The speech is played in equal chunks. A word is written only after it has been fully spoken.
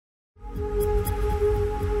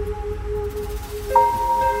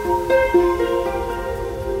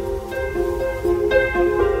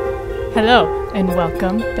Hello, and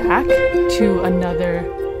welcome back to another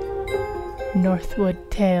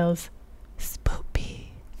Northwood Tales Spoopy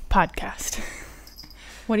podcast.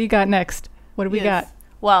 What do you got next? What do we got?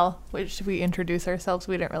 Well, should we introduce ourselves?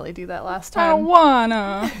 We didn't really do that last I time.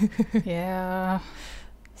 wanna. Yeah.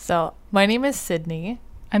 So, my name is Sydney.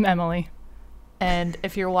 I'm Emily. And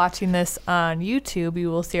if you're watching this on YouTube,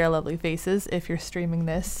 you will see our lovely faces. If you're streaming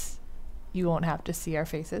this, you won't have to see our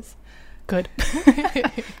faces. Good.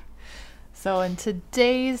 So in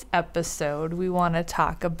today's episode, we want to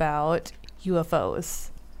talk about UFOs.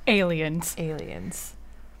 Aliens.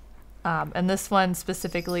 And this one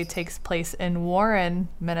specifically takes place in Warren,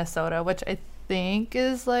 Minnesota, which I think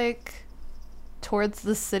is like towards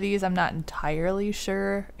the cities. I'm not entirely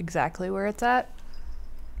sure exactly where it's at.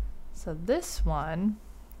 So this one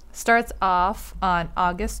starts off on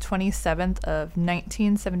August 27th of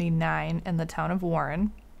 1979 in the town of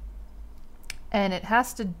Warren. And it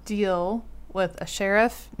has to deal with a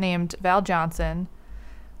sheriff named Val Johnson.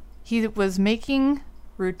 He was making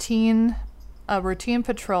a routine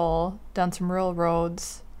patrol down some rural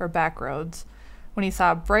roads or back roads when he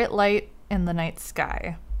saw a bright light in the night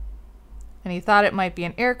sky. And he thought it might be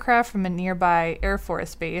an aircraft from a nearby Air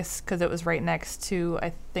Force base because it was right next to,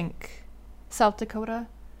 I think, South Dakota.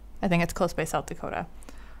 I think it's close by South Dakota.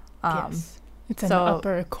 Yes. It's in the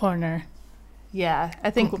upper corner. Yeah, I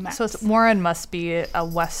think so. Warren must be a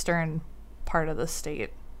western part of the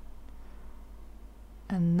state.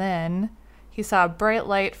 And then he saw a bright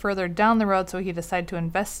light further down the road, so he decided to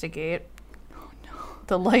investigate. Oh no!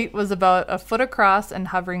 The light was about a foot across and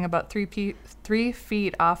hovering about 3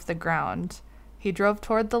 feet off the ground. He drove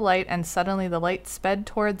toward the light, and suddenly the light sped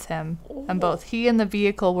towards him, and both he and the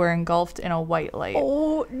vehicle were engulfed in a white light.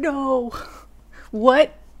 Oh no!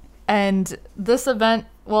 What? And this event,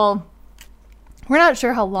 well, we're not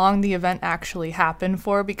sure how long the event actually happened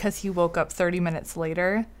for because he woke up 30 minutes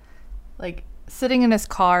later. Like, sitting in his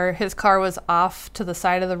car was off to the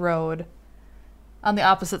side of the road, on the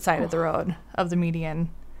opposite side of the road, of the median.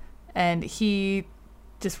 And he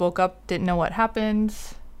just woke up, didn't know what happened.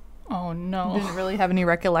 Oh, no. Didn't really have any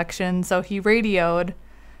recollection. So he radioed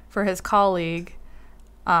for his colleague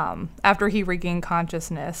after he regained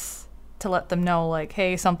consciousness to let them know, like,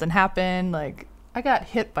 hey, something happened. Like, I got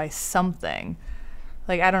hit by something.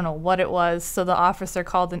 Like, I don't know what it was. So the officer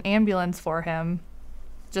called an ambulance for him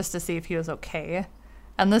just to see if he was okay.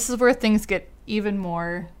 And this is where things get even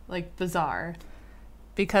more, like, bizarre.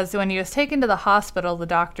 Because when he was taken to the hospital, the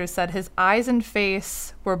doctor said his eyes and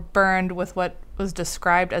face were burned with what was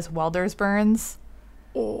described as welder's burns.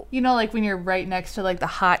 Oh. You know, like when you're right next to, like, the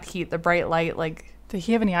hot heat, the bright light, like... Did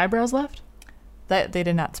he have any eyebrows left? That they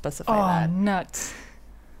did not specify that. Oh, nuts.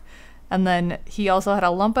 And then he also had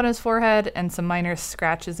a lump on his forehead and some minor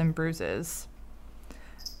scratches and bruises.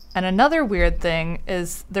 And another weird thing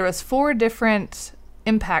is there was 4 different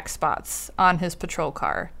impact spots on his patrol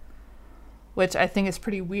car, which I think is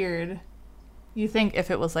pretty weird. You think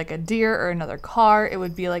if it was like a deer or another car, it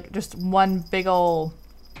would be like just one big ol'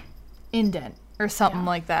 indent or something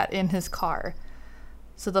like that in his car.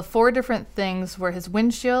 So the 4 different things were his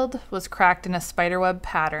windshield was cracked in a spiderweb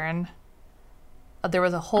pattern. There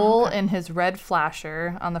was a hole in his red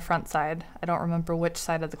flasher on the front side. I don't remember which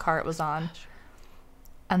side of the car it was on.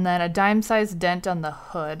 And then a dime-sized dent on the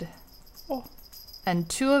hood. Oh. And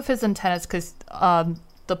 2 of his antennas, because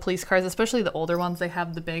the police cars, especially the older ones, they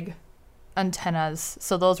have the big antennas.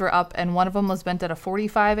 So those were up, and one of them was bent at a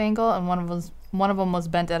 45 angle, and one of them was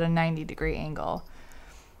bent at a 90-degree angle.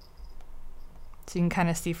 So you can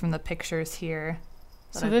kind of see from the pictures here.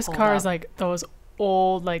 So this car is like those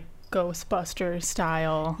old, like, Ghostbuster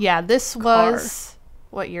style. Yeah, this was,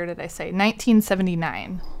 what year did I say?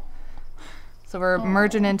 1979. So we're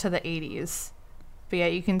merging into the 80s. But yeah,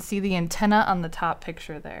 you can see the antenna on the top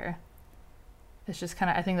picture there. It's just kind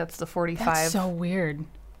of, I think that's the 45. That's so weird.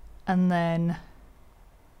 And then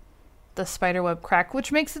the spiderweb crack,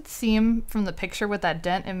 which makes it seem, from the picture with that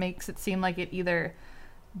dent, it makes it seem like it either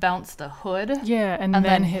bounced the hood. Yeah, and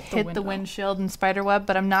then hit the windshield and spiderweb,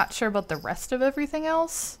 but I'm not sure about the rest of everything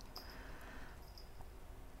else.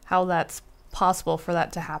 How that's possible for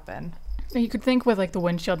that to happen. You could think with, like, the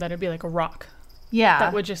windshield that it'd be like a rock. Yeah.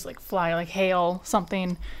 That would just, like, fly, like hail,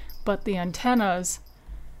 something. But the antennas,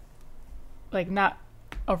 like, not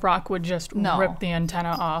a rock would just rip the antenna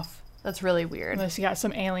off. That's really weird. Unless you got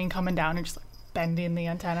some alien coming down and just, like, bending the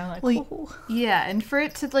antenna. Like, well, yeah, and for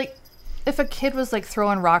it to, like, if a kid was, like,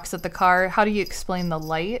 throwing rocks at the car, how do you explain the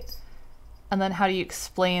light? And then how do you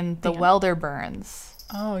explain the welder burns?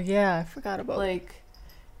 Oh, yeah, I forgot about like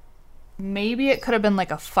maybe it could have been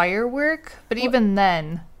like a firework, but even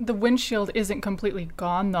then, The windshield isn't completely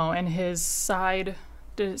gone, though, and his side...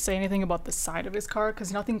 Did it say anything about the side of his car?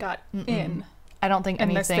 Because nothing got in. I don't think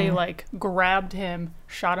Unless anything. they, like, grabbed him,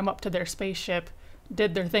 shot him up to their spaceship,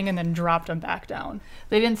 did their thing, and then dropped him back down.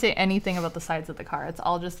 They didn't say anything about the sides of the car. It's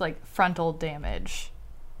all just like frontal damage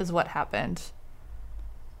is what happened.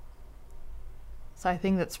 So I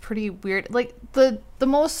think that's pretty weird. Like the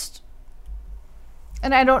most,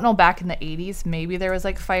 and I don't know, back in the 80s, maybe there was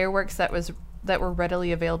like fireworks that were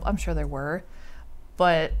readily available. I'm sure there were,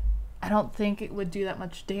 but I don't think it would do that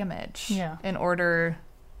much damage. Yeah. In order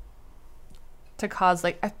to cause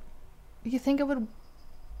you think it would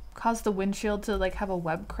cause the windshield to like have a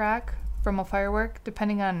web crack from a firework,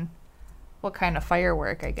 depending on what kind of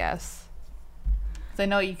firework, I guess. 'Cause I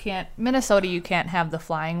know Minnesota, you can't have the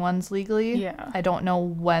flying ones legally. Yeah. I don't know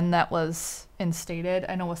when that was instated.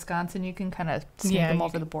 I know Wisconsin, you can kind of sneak them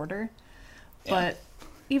over the border. Yeah. But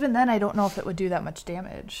even then, I don't know if it would do that much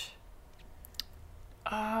damage.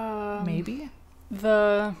 Maybe.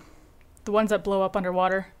 The ones that blow up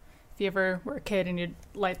underwater. If you ever were a kid and you'd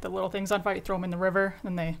light the little things on fire, you throw them in the river,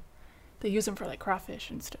 and they use them for like crawfish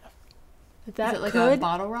and stuff. That Is it like could a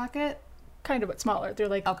bottle rocket? kind of, but smaller. They're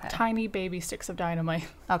like Okay. tiny baby sticks of dynamite.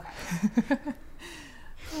 Okay.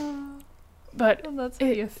 But Well, that's how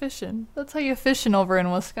you fishing. That's how you fishing over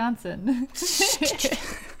in Wisconsin.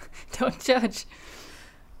 don't judge.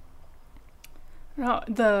 No,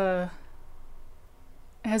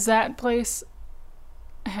 has that place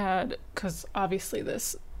had, because obviously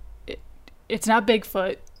it's not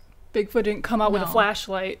Bigfoot. Bigfoot didn't come out with a No.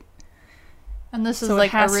 flashlight, And this is so like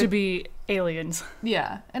it has to be aliens.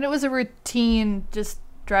 Yeah, and it was a routine, just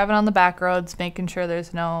driving on the back roads, making sure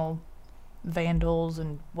there's no vandals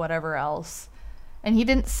and whatever else. And he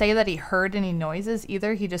didn't say that he heard any noises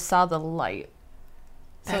either. He just saw the light.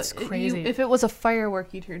 So That's crazy. If it was a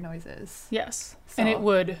firework, you'd hear noises. Yes, So- and it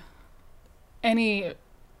would.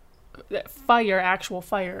 Actual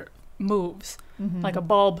fire moves. Mm-hmm. Like a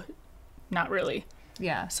bulb, not really.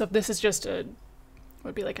 Yeah. So if this is just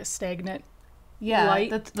would be like a stagnant Yeah, light,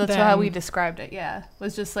 that's how we then- described it, yeah. It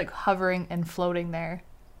was just like hovering and floating there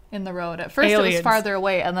in the road. At first it Aliens. was farther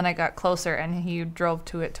away, and then I got closer, and he drove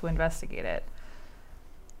to it to investigate it.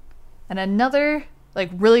 And another, like,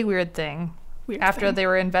 really weird thing, after they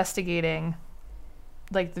were investigating,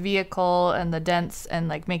 like, the vehicle and the dents and,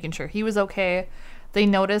 like, making sure he was okay, they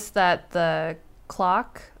noticed that the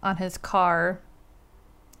clock on his car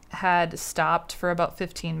had stopped for about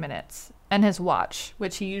 15 minutes. And his watch,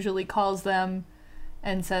 which he usually calls them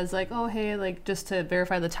and says, like, oh, hey, like, just to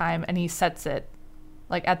verify the time. And he sets it,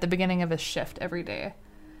 like, at the beginning of his shift every day.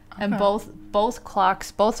 And both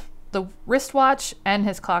clocks, both the wristwatch and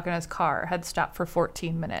his clock in his car had stopped for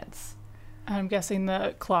 14 minutes. I'm guessing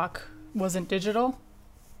the clock wasn't digital.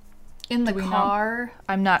 In the Do we know? car,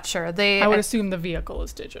 I'm not sure. I would assume the vehicle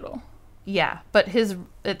is digital. Yeah, but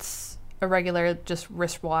it's a regular just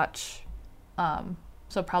wristwatch.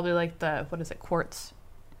 So probably like the, what is it, quartz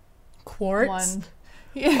Quartz?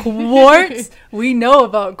 one. Quartz? We know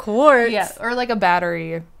about quartz. Yeah, or like a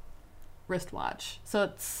battery wristwatch. So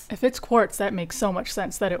it's If it's quartz, that makes so much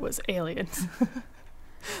sense that it was aliens.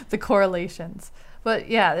 the correlations. But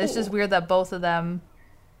yeah, it's just weird that both of them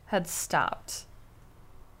had stopped.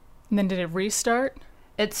 And then did it restart?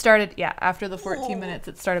 It started, yeah, after the 14 minutes,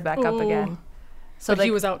 it started back up again. So But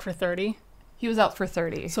he was out for 30? he was out for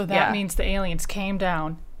 30. So that means the aliens came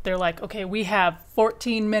down. They're like, okay, we have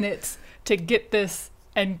 14 minutes to get this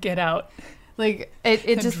and get out. like it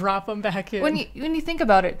And just drop them back in. when you think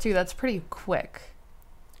about it too, that's pretty quick.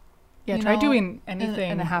 yeah, you try know, doing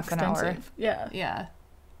anything in a half an hour. extensive. Yeah. Yeah.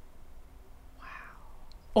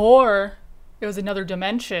 Or it was another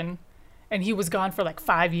dimension and he was gone for like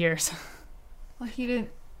 5 years. Well, he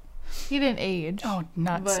didn't age. Oh,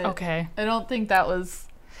 nuts. But Okay. I don't think that was.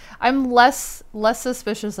 I'm less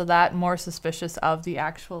suspicious of that, more suspicious of the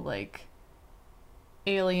actual like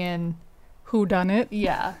alien. Who done it?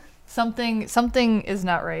 Yeah, something is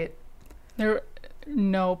not right. There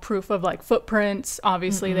no proof of like footprints.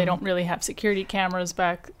 Obviously, they don't really have security cameras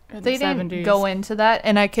back in They the 70s. didn't go into that,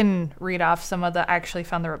 and I can read off some of the. I actually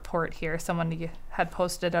found the report here. Someone had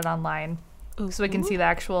posted it online, so we can see the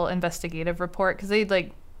actual investigative report because they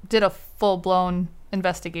like did a full blown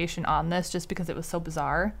investigation on this just because it was so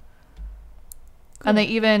bizarre. Cool. And they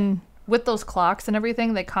even, with those clocks and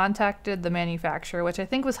everything, they contacted the manufacturer, which I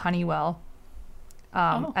think was Honeywell.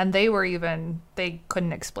 And they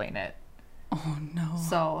couldn't explain it. Oh no.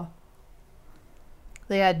 So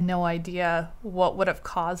they had no idea what would have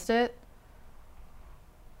caused it.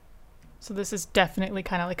 So this is definitely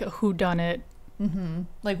kind of like a whodunit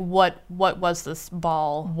Like what was this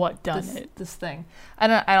ball? What done this, it? This thing.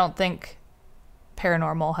 I don't think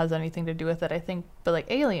paranormal has anything to do with it. I think, but like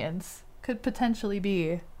aliens could potentially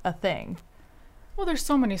be a thing. Well, there's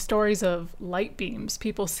so many stories of light beams.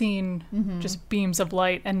 People seeing just beams of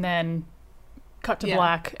light and then cut to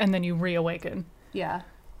black and then you reawaken. Yeah.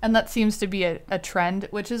 And that seems to be a trend,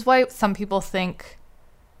 which is why some people think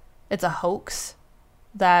it's a hoax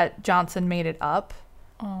that Johnson made it up.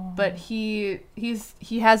 Oh. But he's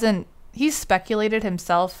speculated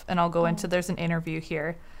himself, and I'll go into, there's an interview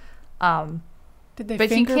here. Did they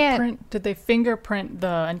fingerprint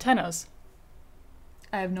the antennas?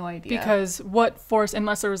 I have no idea. Because what force,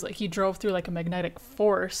 unless there was like he drove through like a magnetic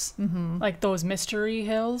force, like those mystery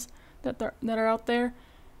hills that are out there,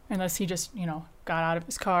 unless he just, got out of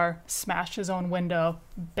his car, smashed his own window,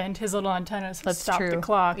 bent his little antennas, stopped the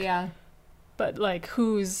clock. Yeah. But like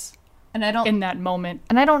who's in that moment?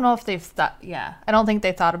 And I don't know if they've thought, I don't think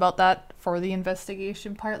they thought about that for the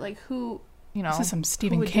investigation part. Like who, This is some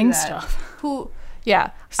Stephen King stuff.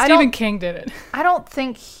 Stephen King did it. I don't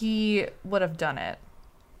think he would have done it.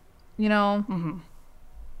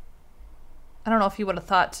 I don't know if he would have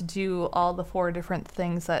thought to do all the 4 different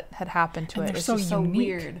things that had happened to it. It's so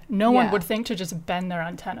weird. No one would think to just bend their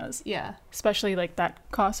antennas. Yeah. Especially like that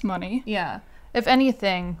costs money. Yeah. If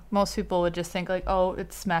anything, most people would just think like, oh,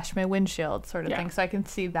 it smashed my windshield sort of thing. So I can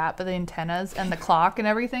see that, but the antennas and the clock and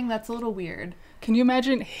everything, that's a little weird. Can you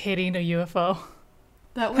imagine hitting a UFO?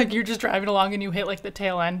 That would, like you're just driving along and you hit like the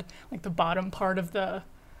tail end, like the bottom part of the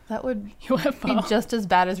That would UFO. Be just as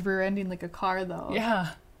bad as rear-ending like a car though. Yeah.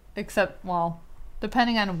 Except, well,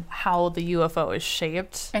 depending on how the UFO is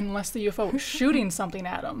shaped. Unless the UFO was shooting something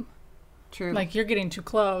at them. True. Like, you're getting too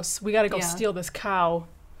close. We got to go steal this cow.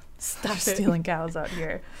 Stop stealing cows out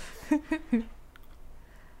here.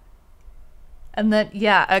 And then,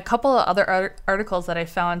 a couple of other articles that I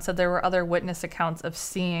found said there were other witness accounts of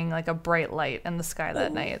seeing, like, a bright light in the sky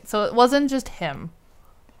that night. So it wasn't just him.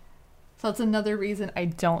 So that's another reason I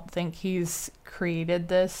don't think he's created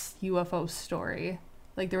this UFO story.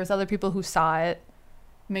 Like, there was other people who saw it.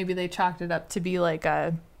 Maybe they chalked it up to be like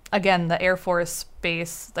the Air Force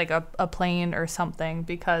base, like a plane or something,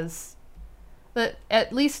 because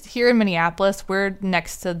at least here in Minneapolis, we're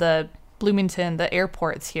next to the Bloomington, the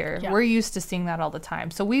airport's here. Yeah. We're used to seeing that all the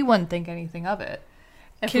time. So we wouldn't think anything of it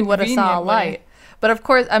if we would have saw a light. But of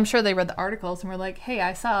course, I'm sure they read the articles and were like, hey,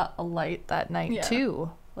 I saw a light that night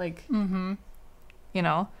too. Like, And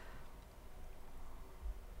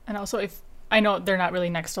also, if I know they're not really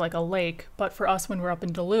next to like a lake, but for us when we're up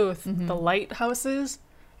in Duluth, the lighthouses,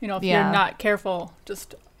 if you're not careful,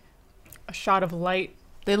 just a shot of light.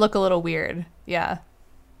 They look a little weird. Yeah.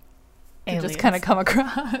 Aliens. They just kind of come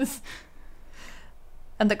across.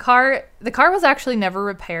 And the car was actually never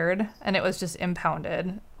repaired, and it was just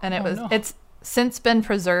impounded. And it's since been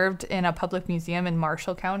preserved in a public museum in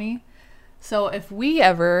Marshall County. So if we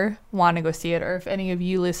ever want to go see it, or if any of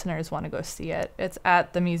you listeners want to go see it, it's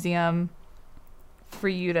at the museum for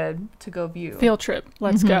you to go view. Field trip.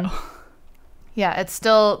 Let's go. Yeah, it's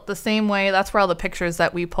still the same way. That's where all the pictures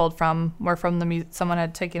that we pulled from were from someone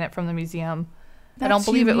had taken it from the museum. I don't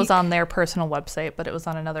believe it was on their personal website, but it was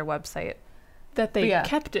on another website. That they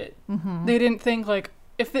kept it. They didn't think like,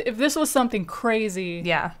 if this was something crazy.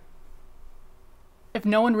 Yeah. If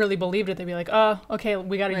no one really believed it, they'd be like, oh, okay,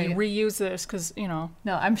 we got to reuse this because, No,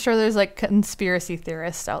 I'm sure there's like conspiracy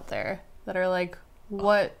theorists out there that are like,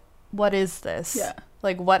 what is this? Yeah.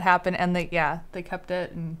 Like, what happened? And they kept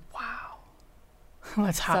it. And wow.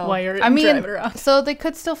 Let's hotwire it and drive it around. So they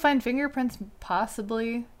could still find fingerprints,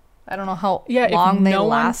 possibly. I don't know how long they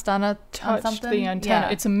last on something. The antenna.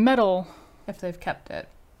 Yeah. It's a metal. If they've kept it.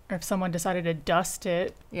 Or if someone decided to dust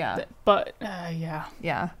it. Yeah. But, yeah.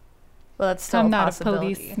 Yeah. Well, that's still a possibility.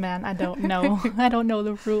 I'm not a policeman. I don't know. I don't know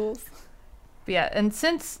the rules. But yeah, and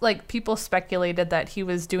since like people speculated that he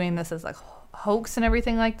was doing this as like hoax and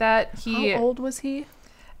everything like that, how old was he?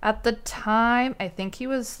 At the time, I think he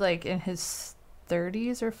was like in his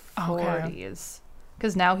 30s or 40s.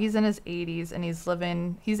 Because now he's in his 80s and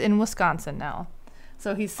he's in Wisconsin now.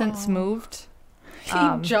 So he's since moved. He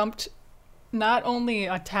jumped not only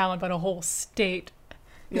a town, but a whole state.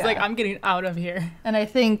 He's like, I'm getting out of here. And I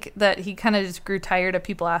think that he kind of just grew tired of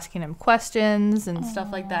people asking him questions and stuff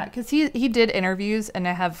like that. Because he did interviews, and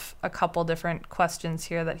I have a couple different questions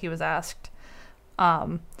here that he was asked.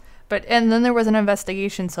 And then there was an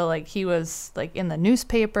investigation. So, like, he was, like, in the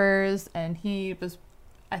newspapers, and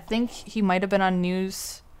I think he might have been on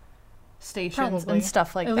news stations and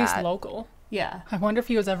stuff like that. At least local. Yeah. I wonder if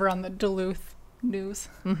he was ever on the Duluth news.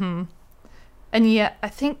 Mm-hmm. And yeah, I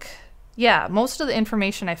think Yeah, most of the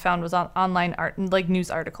information I found was on online art, like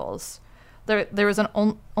news articles. There was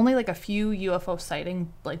only like a few UFO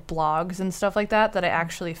sighting like blogs and stuff like that I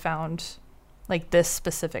actually found like this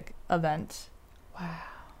specific event. Wow.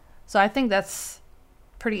 So I think that's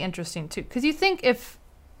pretty interesting too, because you think if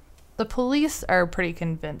the police are pretty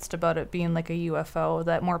convinced about it being like a UFO,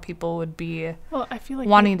 that more people would be I feel like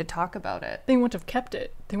wanting to talk about it. they wouldn't have kept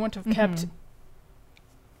it. They wouldn't have kept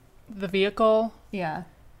the vehicle. Yeah.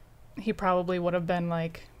 He probably would have been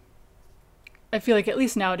like, I feel like at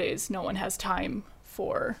least nowadays no one has time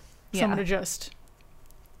for someone to just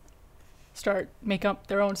make up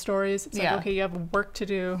their own stories. It's like, okay, you have work to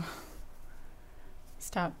do.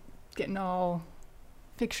 Stop getting all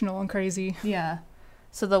fictional and crazy. Yeah.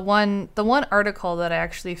 So the one article that I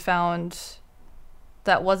actually found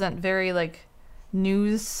that wasn't very like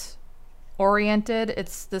news oriented,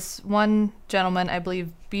 it's this one gentleman, I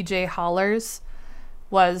believe BJ Hollers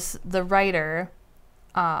was the writer,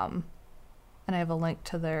 and I have a link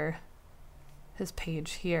to his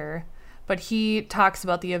page here, but he talks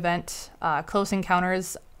about the event, Close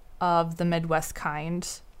Encounters of the Midwest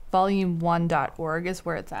Kind, volume1.org is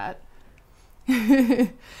where it's at.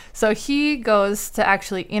 So he goes to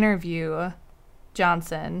actually interview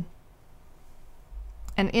Johnson,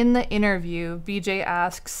 and in the interview, BJ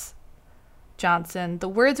asks Johnson, the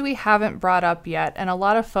words we haven't brought up yet, and a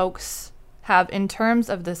lot of folks have in terms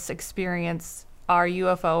of this experience, are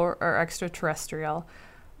UFO or extraterrestrial.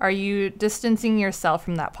 Are you distancing yourself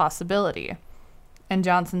from that possibility? And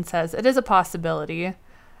Johnson says, it is a possibility.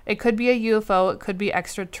 It could be a UFO, it could be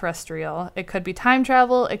extraterrestrial, it could be time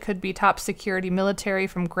travel, it could be top security military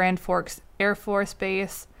from Grand Forks Air Force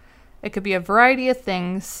Base. It could be a variety of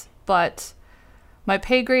things, but my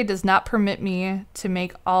pay grade does not permit me to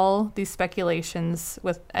make all these speculations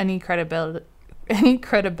with any credibility,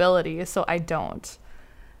 so I don't.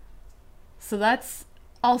 So that's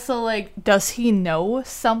also like, does he know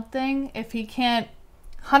something if he can't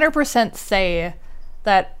 100% say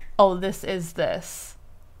that, oh, this is this?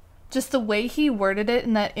 Just the way he worded it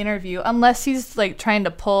in that interview, unless he's like trying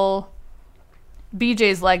to pull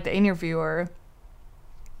BJ's leg, the interviewer,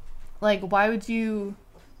 like, why would you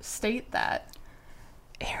state that?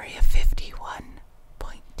 Area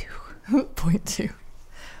 51.2.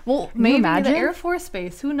 Well, maybe imagine? The Air Force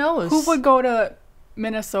Base. Who knows? Who would go to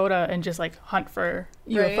Minnesota and just like hunt for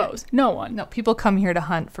UFOs? No one. No, people come here to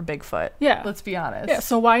hunt for Bigfoot. Yeah. Let's be honest. Yeah,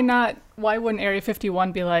 so why wouldn't Area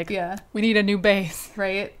 51 be like, we need a new base?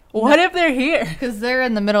 Right? What if they're here? Because they're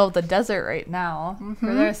in the middle of the desert right now.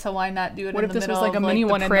 There, so why not do it in the middle of like a mini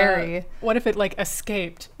one prairie? What if it like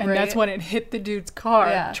escaped and that's when it hit the dude's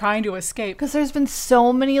car trying to escape? Because there's been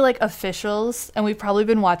so many like officials, and we've probably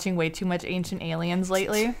been watching way too much Ancient Aliens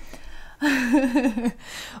lately.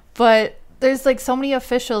 But there's like so many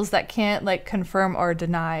officials that can't like confirm or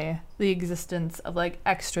deny the existence of like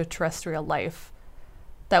extraterrestrial life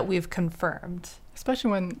that we've confirmed.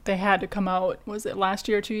 Especially when they had to come out, was it last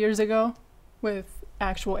year or 2 years ago, with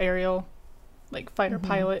actual aerial, like fighter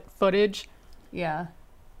pilot footage. Yeah.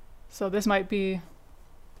 So this might be,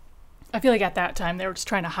 I feel like at that time they were just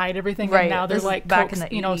trying to hide everything. Right. And now they're like back in the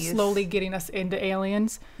 80s. Slowly getting us into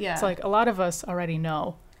aliens. Yeah. It's like a lot of us already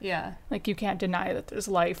know. Yeah. Like you can't deny that there's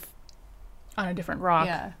life on a different rock.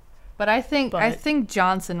 Yeah. But I think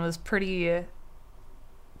Johnson was pretty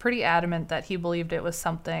adamant that he believed it was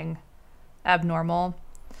something abnormal.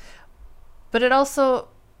 But it also,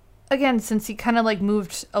 again, since he kind of like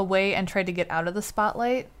moved away and tried to get out of the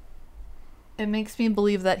spotlight, it makes me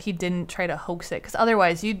believe that he didn't try to hoax it, because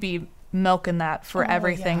otherwise you'd be milking that for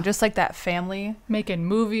everything. Just like that family making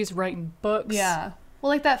movies, writing books. Well,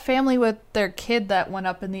 like that family with their kid that went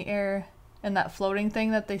up in the air and that floating thing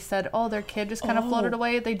that they said, oh, their kid just kind of floated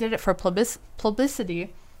away. They did it for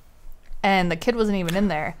publicity, and the kid wasn't even in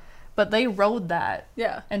there. But they rode that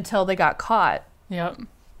until they got caught. Yep.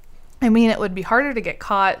 I mean, it would be harder to get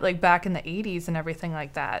caught like back in the 80s and everything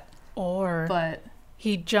like that. But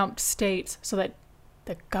he jumped states so that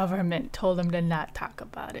the government told him to not talk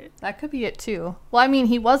about it. That could be it too. Well, I mean,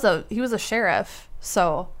 he was a sheriff,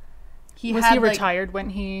 so was he retired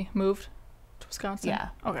when he moved to Wisconsin? Yeah.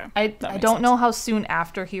 Okay. I don't know how soon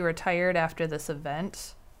after he retired after this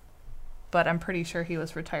event, but I'm pretty sure he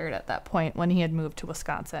was retired at that point when he had moved to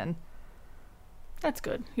Wisconsin. That's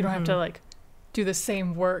good. You don't have to like do the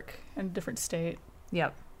same work in a different state.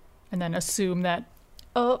 Yep. And then assume that,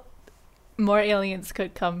 more aliens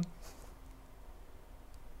could come.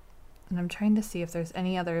 And I'm trying to see if there's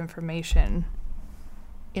any other information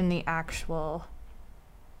in the actual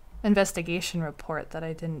investigation report that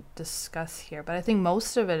I didn't discuss here, but I think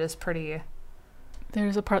most of it is pretty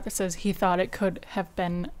there's a part that says he thought it could have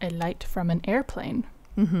been a light from an airplane.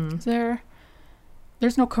 There's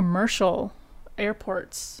no commercial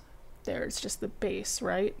airports there. It's just the base,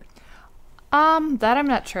 right? That I'm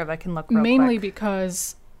not sure if I can look real Mainly quick.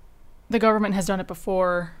 because the government has done it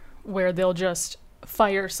before where they'll just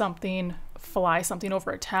fire something, fly something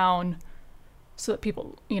over a town so that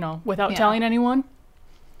people, without telling anyone.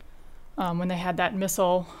 When they had that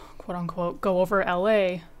missile, quote unquote, go over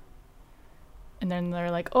LA, and then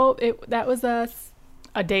they're like, oh, that was us.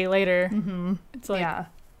 A day later, it's like,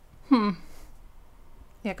 Yeah,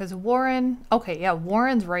 because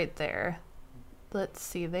Warren's right there. Let's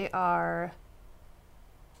see, they are...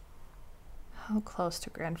 How close to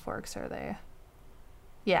Grand Forks are they?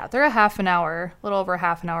 Yeah, they're a little over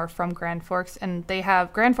half an hour from Grand Forks, and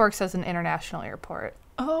Grand Forks has an international airport,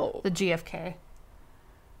 oh, the GFK.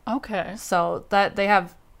 okay. So that they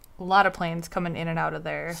have a lot of planes coming in and out of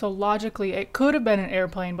there. So logically, it could have been an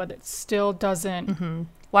airplane, but it still doesn't.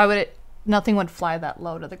 Why would it? Nothing would fly that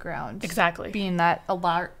low to the ground. Exactly. Being that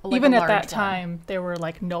Even at that one. time, there were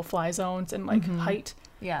like no fly zones and like height.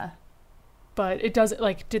 Yeah. But it doesn't,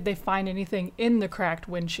 like, did they find anything in the cracked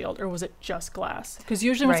windshield, or was it just glass? Because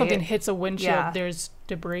usually when something hits a windshield, there's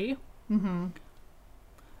debris.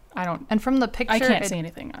 I don't. And from the picture, I can't see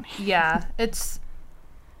anything on here. Yeah, it's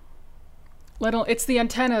It's the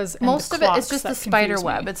antennas. And most the of it. It's clocks just that the spider confuse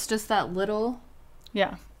web. me. It's just that little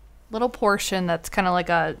portion that's kind of like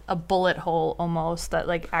a bullet hole almost that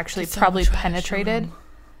like actually probably penetrated.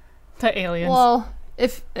 The aliens. Well,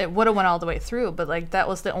 if it would have went all the way through, but like that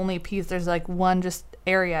was the only piece. There's like one just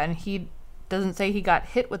area, and he doesn't say he got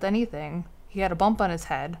hit with anything. He had a bump on his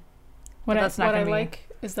head. What I like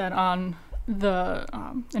is that on the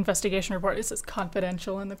investigation report, it says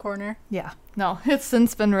confidential in the corner. Yeah. No, it's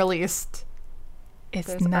since been released.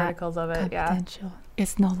 There's not articles of it. confidential. Yeah.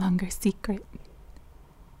 It's no longer secret.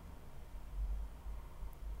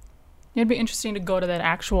 It'd be interesting to go to that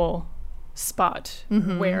actual spot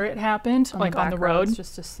where it happened, like on the road,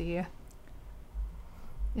 just to see.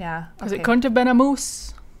 Yeah, because it couldn't have been a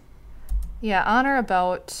moose. Yeah, on or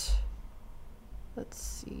about. Let's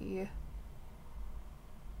see.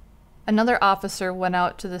 Another officer went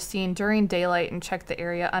out to the scene during daylight and checked the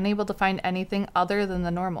area, unable to find anything other than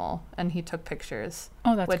the normal, and he took pictures.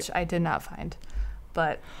 Oh, that's which good. I did not find,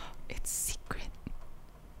 but It's secret.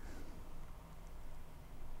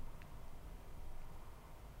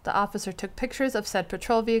 the officer took pictures of said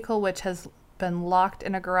patrol vehicle, which has been locked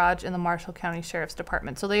in a garage in the Marshall County Sheriff's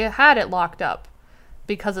Department. So they had it locked up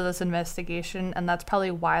because of this investigation, and that's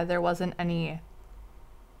probably why there wasn't any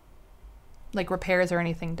like repairs or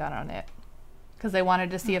anything done on it. Because they wanted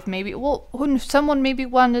to see if someone maybe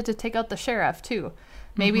wanted to take out the sheriff too.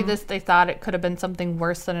 Maybe they thought it could have been something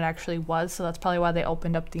worse than it actually was, so that's probably why they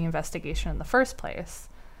opened up the investigation in the first place.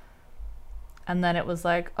 And then it was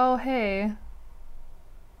like, oh hey,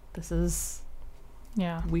 this is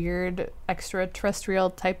weird extraterrestrial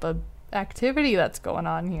type of activity that's going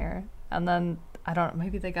on here. And then I don't know,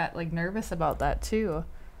 maybe they got like nervous about that too.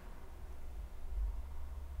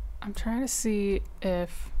 I'm trying to see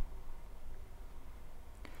if,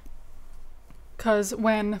 because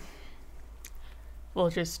when,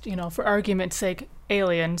 well, just, for argument's sake,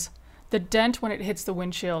 aliens, the dent when it hits the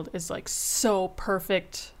windshield is like so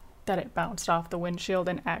perfect that it bounced off the windshield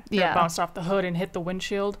and bounced off the hood and hit the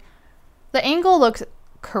windshield. The angle looks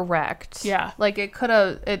correct. Yeah. Like it could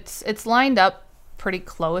have, it's lined up pretty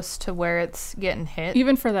close to where it's getting hit.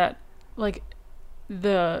 Even for that, like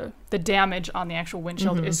the damage on the actual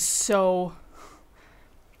windshield is so,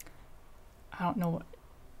 I don't know what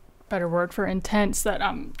better word for intense, that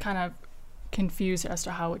I'm kind of confused as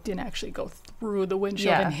to how it didn't actually go through the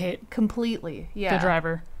windshield and hit completely the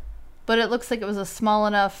driver. But it looks like it was a small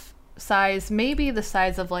enough size, maybe the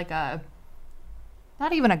size of like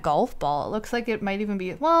not even a golf ball. It looks like it might even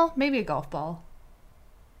be, maybe a golf ball.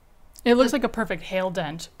 It looks like a perfect hail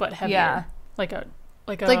dent, but heavier. Yeah. Like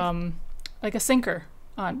a sinker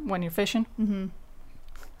on when you're fishing. Mm-hmm.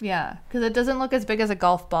 Yeah, because it doesn't look as big as a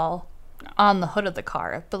golf ball on the hood of the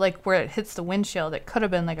car, but like where it hits the windshield, it could have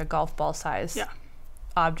been like a golf ball size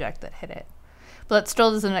object that hit it. But it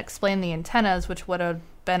still doesn't explain the antennas, which would have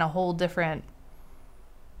been a whole different,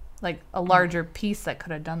 like a larger piece that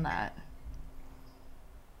could have done that.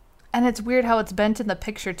 And it's weird how it's bent in the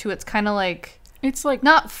picture too. It's kind of like, it's like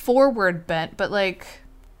not forward bent, but like,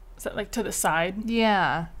 is that like to the side?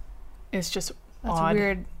 Yeah. It's just That's odd.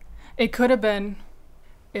 weird. It could have been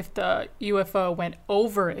if the UFO went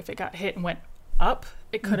over, if it got hit and went up,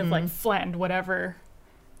 it could have like flattened whatever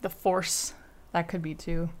the force. That could be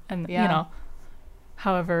too. And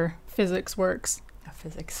however physics works.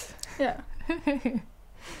 Physics. Yeah.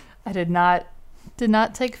 I did not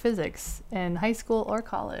take physics in high school or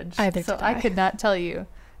college. Either so did I could not tell you.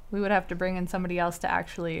 We would have to bring in somebody else to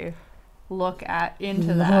actually look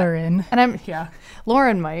into that. Lauren. And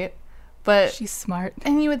Lauren might, but She's smart.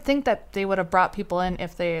 and you would think that they would have brought people in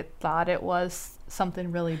if they thought it was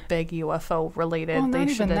something really big UFO related. Well, they not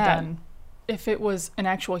should even have that. done. If it was an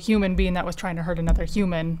actual human being that was trying to hurt another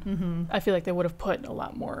human, I feel like they would have put a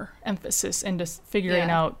lot more emphasis into figuring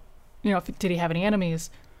Yeah. out, did he have any enemies?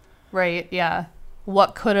 Right, yeah.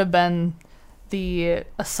 What could have been the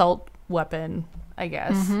assault weapon, I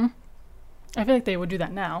guess. Mm-hmm. I feel like they would do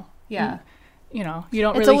that now. Yeah. You don't It's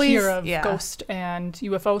really always- hear of yeah. ghost and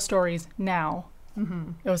UFO stories now.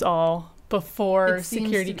 Mm-hmm. It was all before It seems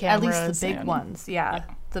security to be- cameras. At least the big and- ones, yeah. yeah.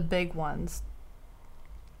 The big ones.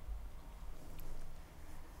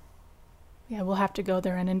 Yeah, we'll have to go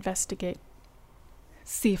there and investigate.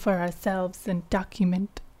 See for ourselves and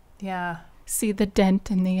document. Yeah. See the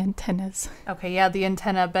dent in the antennas. Okay, yeah, the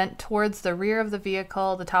antenna bent towards the rear of the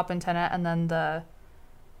vehicle, the top antenna, and then the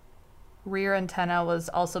rear antenna was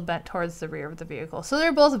also bent towards the rear of the vehicle. So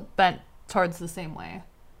they're both bent towards the same way.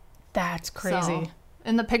 That's crazy. So,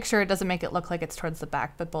 in the picture, it doesn't make it look like it's towards the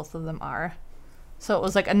back, but both of them are. So it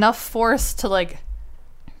was like enough force to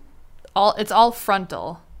it's all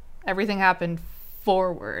frontal. Everything happened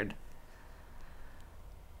forward.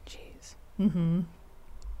 Jeez. Mm-hmm.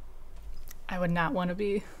 I would not want to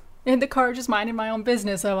be in the car just minding my own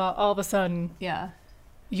business. So all of a sudden, Yeah.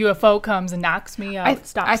 UFO comes and knocks me out,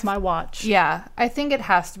 stops my watch. Yeah, I think it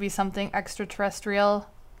has to be something extraterrestrial.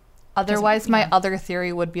 Otherwise, my other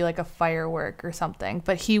theory would be like a firework or something.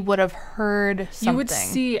 But he would have heard something. You would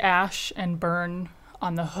see ash and burn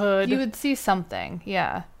on the hood. You would see something,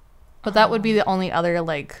 yeah. But that would be the only other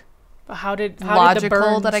But how did the logical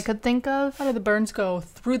burns, that I could think of. How did the burns go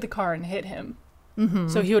through the car and hit him? Mm-hmm.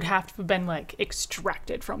 So he would have to have been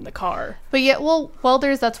extracted from the car. But yeah, well,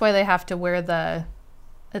 welders, that's why they have to wear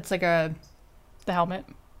it's like The helmet.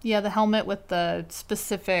 the helmet with the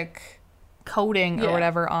specific coating or Yeah.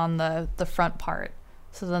 whatever on the front part.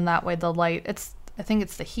 So then that way the light, I think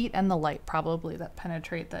it's the heat and the light probably that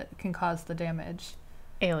penetrate that can cause the damage.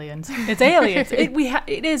 Aliens. It's aliens.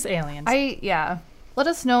 It is aliens. Let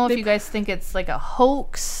us know if you guys think it's like a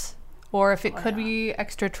hoax or if it could be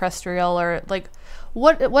extraterrestrial or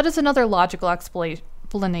what is another logical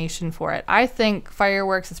explanation for it. I think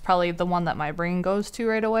fireworks is probably the one that my brain goes to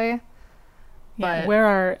right away. Yeah, But where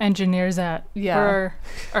are engineers at? Yeah. Where are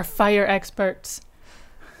our fire experts?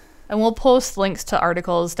 and we'll post links to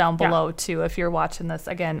articles down below too if you're watching this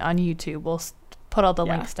again on YouTube. We'll put all the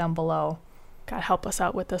links down below. God help us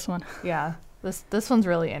out with this one. Yeah. This one's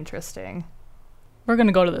really interesting. We're going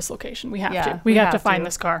to go to this location. We have Yeah, to. We have to find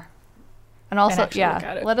this car. And also, actually look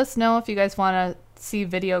at it. let us know if you guys want to see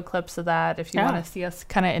video clips of that, if you Yeah. want to see us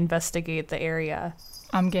kind of investigate the area.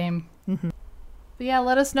 I'm game. But yeah,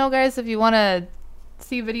 let us know, guys, if you want to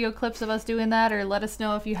see video clips of us doing that, or let us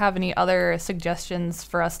know if you have any other suggestions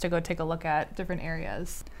for us to go take a look at different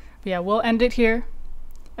areas. But yeah, we'll end it here,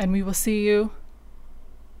 and we will see you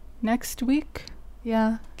next week.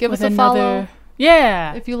 Yeah. Give with us a follow.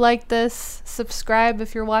 Yeah. If you like this, subscribe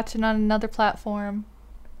if you're watching on another platform.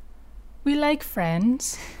 We like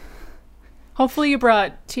friends. Hopefully you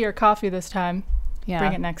brought tea or coffee this time. Yeah.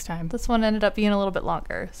 Bring it next time. This one ended up being a little bit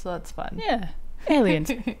longer, so that's fun. Yeah.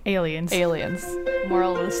 Aliens. Aliens. Aliens.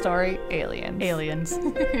 Moral of the story, aliens. Aliens.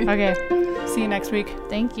 Okay. See you next week.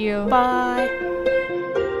 Thank you. Bye.